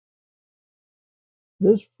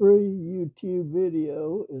This free YouTube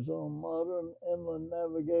video is on modern inland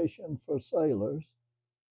navigation for sailors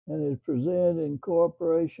and is presented in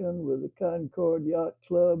cooperation with the Concord Yacht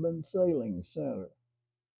Club and Sailing Center.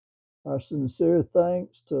 Our sincere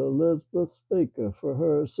thanks to Elizabeth Speaker for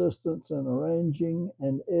her assistance in arranging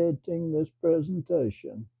and editing this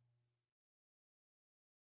presentation.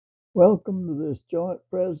 Welcome to this joint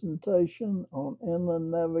presentation on inland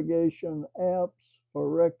navigation apps for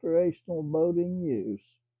recreational boating use.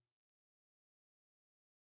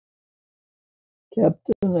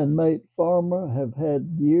 Captain and Mate Farmer have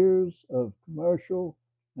had years of commercial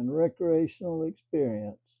and recreational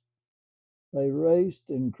experience. They raced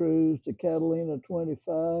and cruised the Catalina 25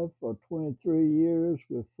 for 23 years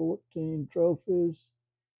with 14 trophies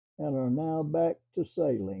and are now back to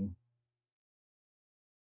sailing.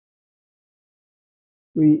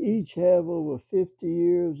 We each have over 50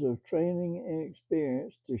 years of training and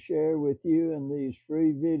experience to share with you in these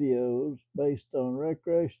free videos based on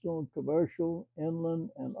recreational, commercial, inland,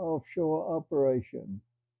 and offshore operations.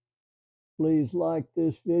 Please like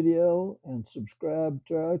this video and subscribe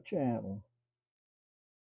to our channel.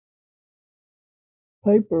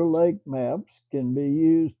 Paper lake maps can be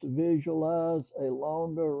used to visualize a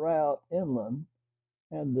longer route inland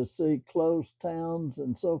and to see close towns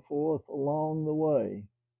and so forth along the way.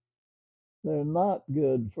 They're not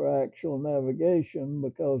good for actual navigation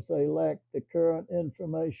because they lack the current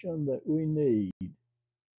information that we need.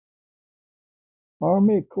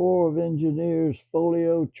 Army Corps of Engineers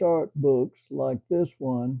folio chart books like this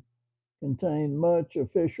one contain much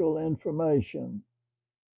official information.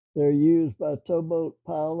 They're used by towboat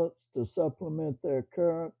pilots to supplement their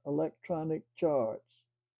current electronic charts.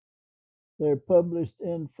 They're published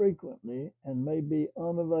infrequently and may be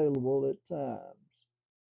unavailable at times.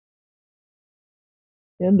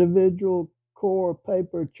 Individual core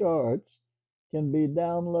paper charts can be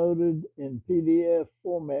downloaded in PDF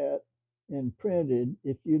format and printed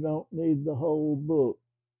if you don't need the whole book.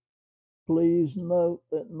 Please note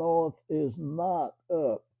that north is not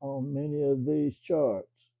up on many of these charts.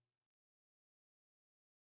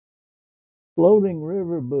 Floating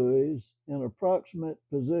river buoys in approximate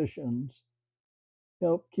positions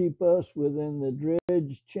help keep us within the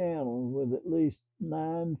dredged channel with at least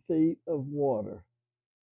 9 feet of water.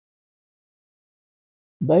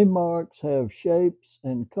 Day marks have shapes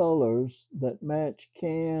and colors that match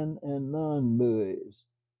can and nun buoys.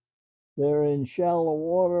 They're in shallow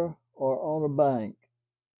water or on a bank.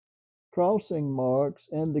 Crossing marks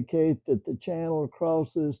indicate that the channel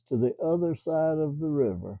crosses to the other side of the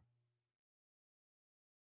river.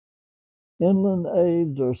 Inland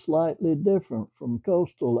aids are slightly different from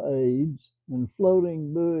coastal aids, and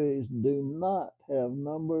floating buoys do not have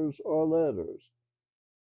numbers or letters.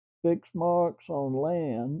 Fixed marks on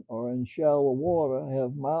land or in shallow water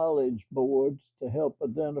have mileage boards to help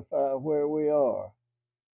identify where we are.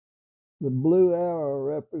 The blue arrow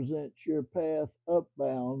represents your path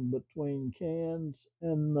upbound between cans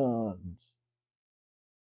and nuns.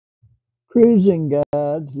 Cruising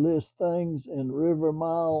guides list things in river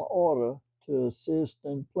mile order to assist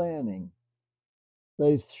in planning.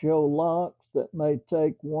 They show locks that may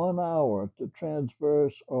take 1 hour to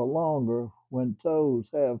traverse or longer when tows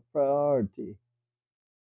have priority.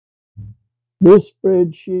 This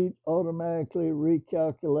spreadsheet automatically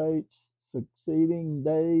recalculates succeeding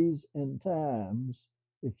days and times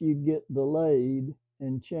if you get delayed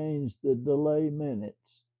and change the delay minutes.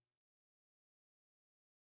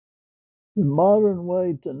 The modern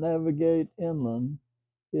way to navigate inland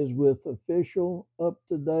is with official,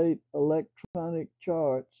 up-to-date electronic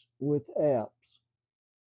charts with apps.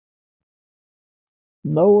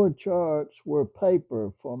 NOAA charts were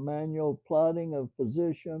paper for manual plotting of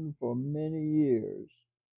position for many years.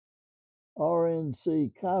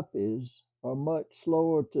 RNC copies are much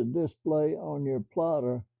slower to display on your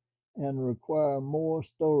plotter and require more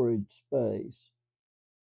storage space.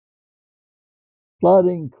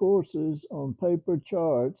 Plotting courses on paper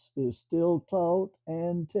charts is still taught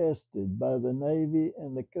and tested by the Navy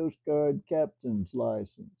and the Coast Guard captain's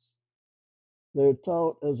license. They're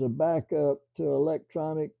taught as a backup to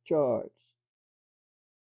electronic charts.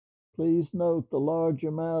 Please note the large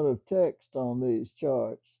amount of text on these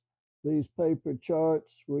charts. These paper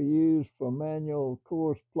charts were used for manual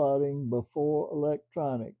course plotting before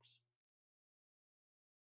electronics.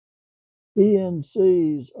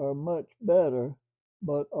 ENCs are much better,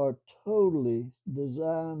 but are totally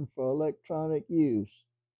designed for electronic use.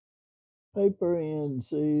 Paper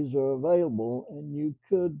ENCs are available and you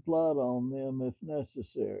could plot on them if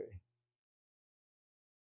necessary.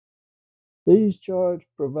 These charts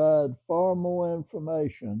provide far more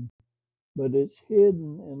information but it's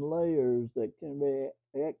hidden in layers that can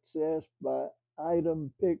be accessed by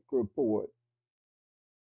item pick report,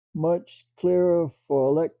 much clearer for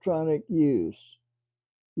electronic use.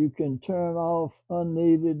 You can turn off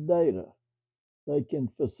unneeded data. They can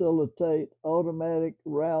facilitate automatic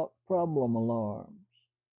route problem alarms.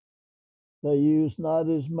 They use not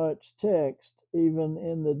as much text even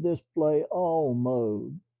in the display all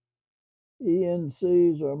mode.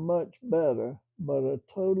 ENCs are much better, but are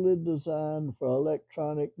totally designed for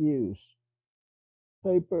electronic use.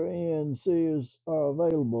 Paper ENCs are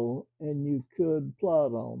available and you could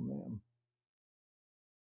plot on them.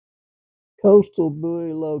 Coastal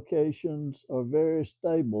buoy locations are very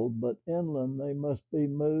stable, but inland they must be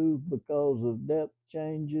moved because of depth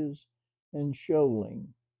changes and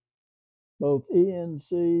shoaling. Both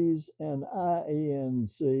ENCs and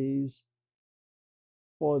IENCs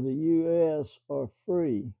for the US are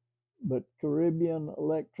free, but Caribbean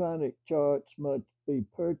electronic charts must be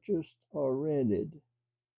purchased or rented.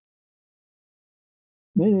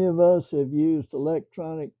 Many of us have used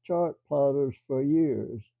electronic chart plotters for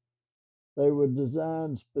years. They were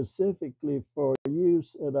designed specifically for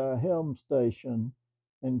use at our helm station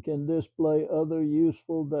and can display other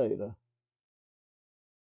useful data.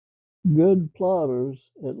 Good plotters,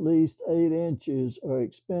 at least 8 inches, are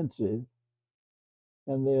expensive,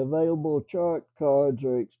 and the available chart cards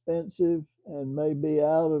are expensive and may be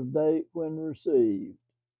out of date when received.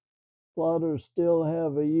 Plotters still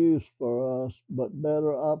have a use for us, but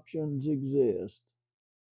better options exist.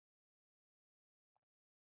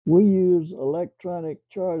 We use electronic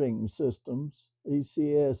charting systems,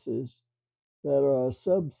 ECSs, that are a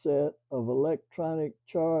subset of electronic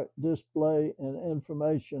chart display and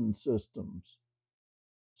information systems.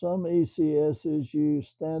 Some ECSs use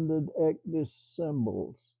standard ECDIS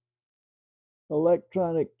symbols.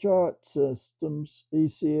 Electronic chart systems,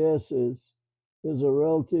 ECSs, is a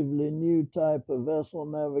relatively new type of vessel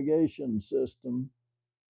navigation system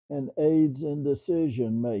and aids in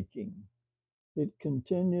decision making. It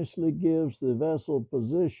continuously gives the vessel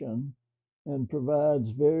position and provides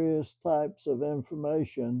various types of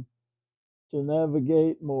information to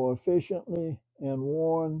navigate more efficiently and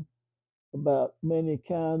warn about many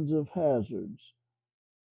kinds of hazards.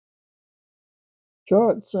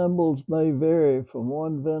 Chart symbols may vary from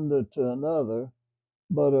one vendor to another,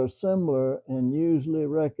 but are similar and usually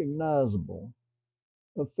recognizable.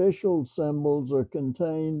 Official symbols are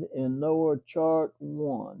contained in NOAA Chart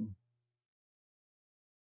 1.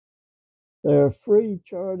 There are free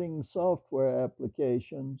charting software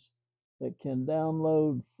applications that can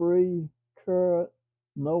download free, current,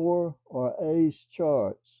 NOAA, or ACE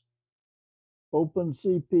charts.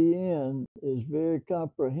 OpenCPN is very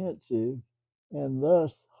comprehensive and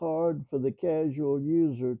thus hard for the casual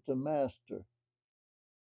user to master.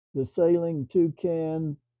 The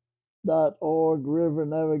sailingtoucan.org river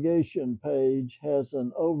navigation page has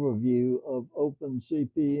an overview of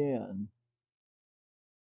OpenCPN.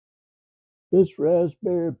 This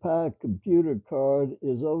Raspberry Pi computer card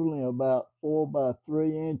is only about 4 by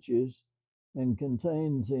 3 inches and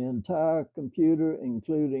contains the entire computer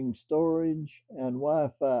including storage and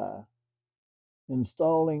Wi-Fi.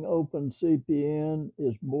 Installing OpenCPN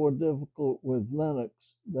is more difficult with Linux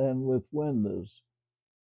than with Windows.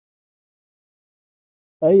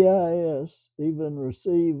 AIS, even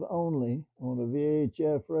receive only on a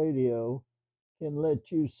VHF radio, can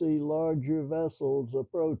let you see larger vessels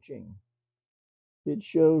approaching. It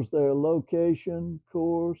shows their location,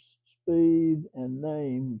 course, speed, and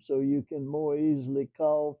name so you can more easily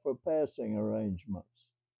call for passing arrangements.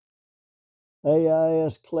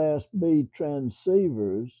 AIS Class B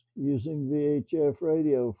transceivers using VHF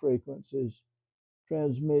radio frequencies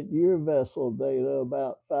transmit your vessel data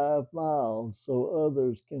about 5 miles so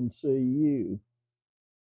others can see you.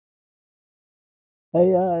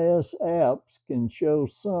 AIS apps can show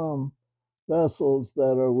some vessels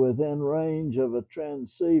that are within range of a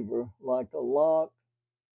transceiver, like a lock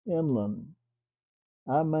inland.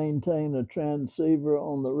 I maintain a transceiver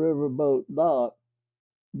on the riverboat dock,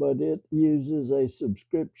 but it uses a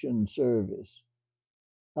subscription service.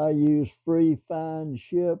 I use free Find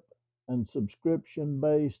Ship and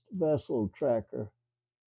subscription-based vessel tracker.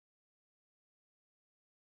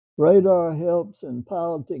 Radar helps in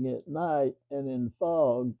piloting at night and in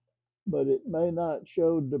fog, but it may not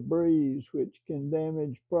show debris which can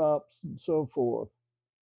damage props and so forth.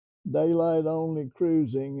 Daylight only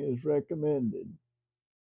cruising is recommended.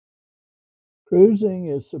 Cruising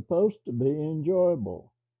is supposed to be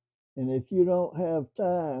enjoyable, and if you don't have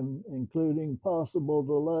time, including possible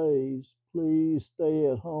delays, please stay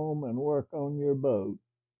at home and work on your boat.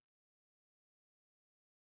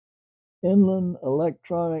 Inland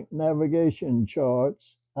electronic navigation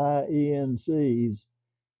charts, IENCs,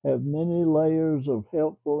 have many layers of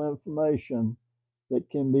helpful information that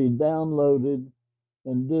can be downloaded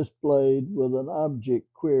and displayed with an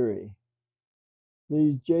object query.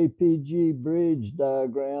 These JPG bridge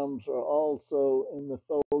diagrams are also in the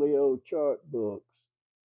folio chart books.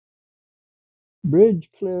 Bridge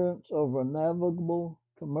clearance over navigable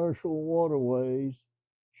commercial waterways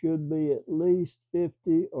should be at least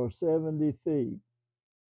 50 or 70 feet.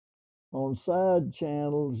 On side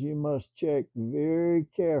channels, you must check very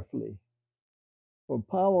carefully. For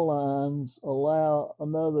power lines, allow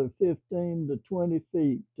another 15 to 20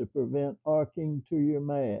 feet to prevent arcing to your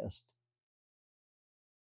mast.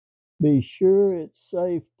 Be sure it's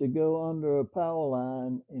safe to go under a power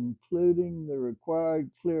line, including the required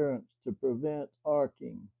clearance to prevent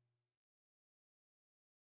arcing.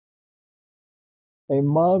 A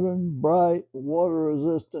modern, bright,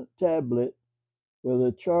 water-resistant tablet with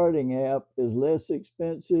a charting app is less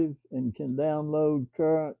expensive and can download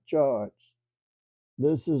current charts.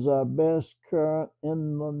 This is our best current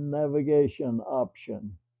inland navigation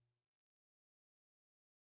option.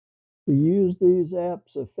 To use these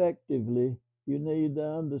apps effectively, you need to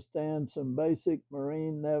understand some basic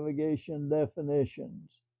marine navigation definitions.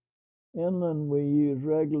 Inland, we use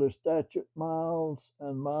regular statute miles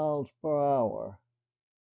and miles per hour.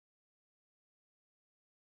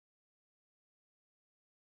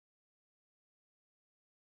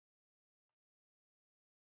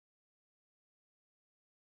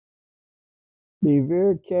 Be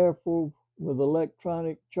very careful with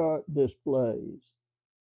electronic chart displays.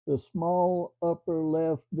 The small upper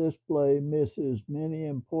left display misses many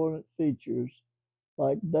important features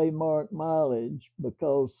like daymark mileage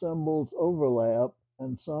because symbols overlap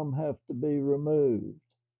and some have to be removed.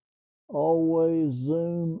 Always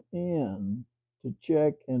zoom in to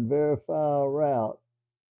check and verify a route.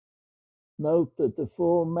 Note that the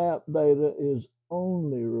full map data is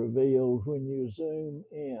only revealed when you zoom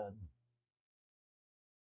in.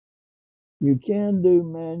 You can do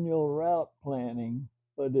manual route planning,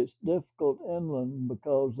 but it's difficult inland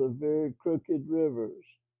because of very crooked rivers.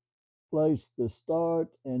 Place the start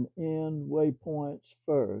and end waypoints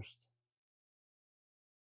first.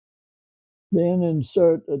 Then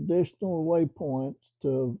insert additional waypoints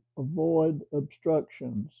to avoid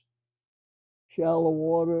obstructions. Shallow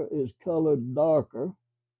water is colored darker.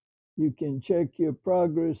 You can check your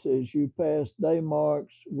progress as you pass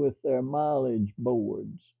daymarks with their mileage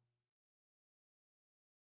boards.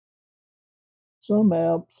 Some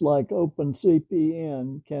apps like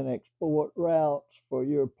OpenCPN can export routes for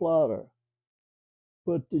your plotter.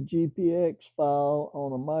 Put the GPX file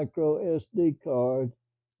on a micro SD card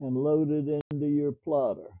and load it into your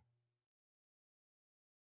plotter.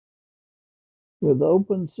 With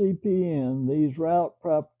OpenCPN, these route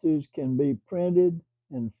properties can be printed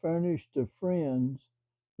and furnished to friends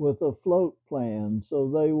with a float plan so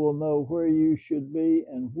they will know where you should be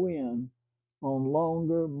and when on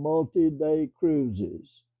longer multi-day cruises.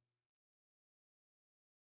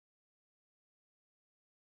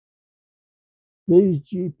 These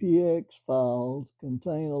GPX files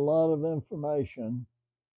contain a lot of information,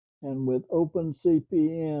 and with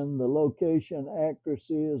OpenCPN, the location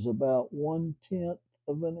accuracy is about 1/10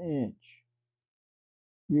 of an inch.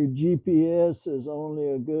 Your GPS is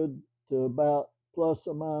only a good to about plus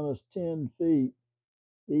or minus 10 feet,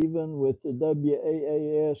 even with the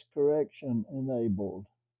WAAS correction enabled.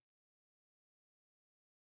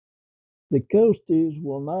 The coasties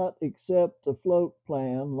will not accept a float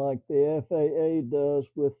plan like the FAA does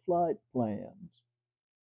with flight plans.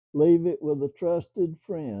 Leave it with a trusted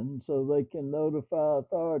friend so they can notify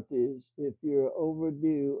authorities if you're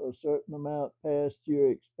overdue a certain amount past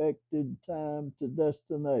your expected time to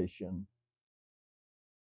destination.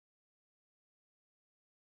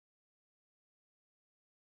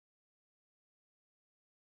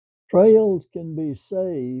 Trails can be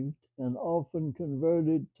saved and often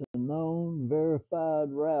converted to known verified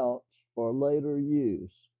routes for later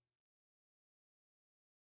use.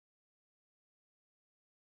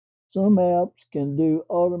 Some apps can do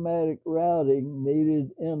automatic routing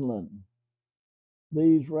needed inland.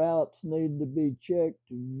 These routes need to be checked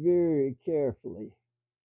very carefully.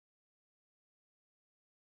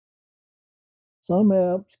 Some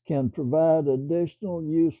apps can provide additional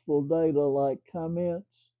useful data like comments,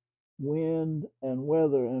 wind, and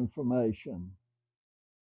weather information.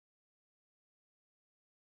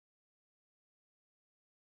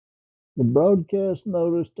 The broadcast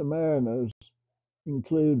notice to mariners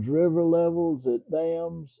includes river levels at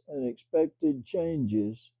dams and expected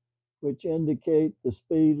changes, which indicate the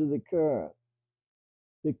speed of the current.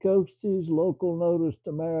 The Coasties local notice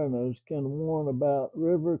to mariners can warn about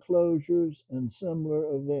river closures and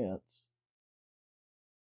similar events.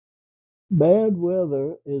 Bad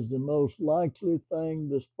weather is the most likely thing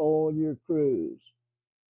to spoil your cruise.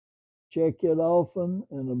 Check it often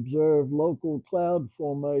and observe local cloud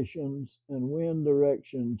formations and wind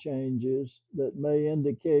direction changes that may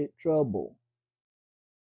indicate trouble.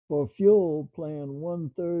 For fuel, plan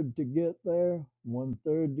one third to get there, one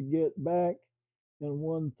third to get back, and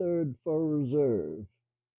one third for reserve.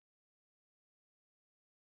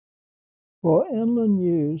 For inland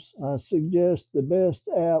use, I suggest the best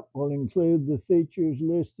app will include the features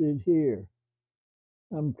listed here.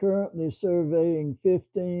 I'm currently surveying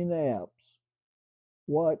 15 apps.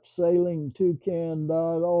 Watch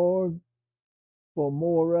sailingtoucan.org for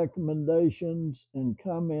more recommendations and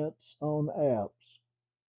comments on apps.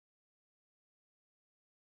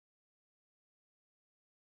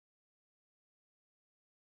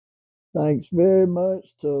 Thanks very much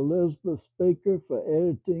to Elizabeth Speaker for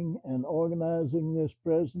editing and organizing this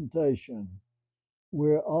presentation.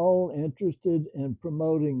 We're all interested in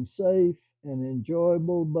promoting safe and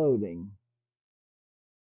enjoyable boating.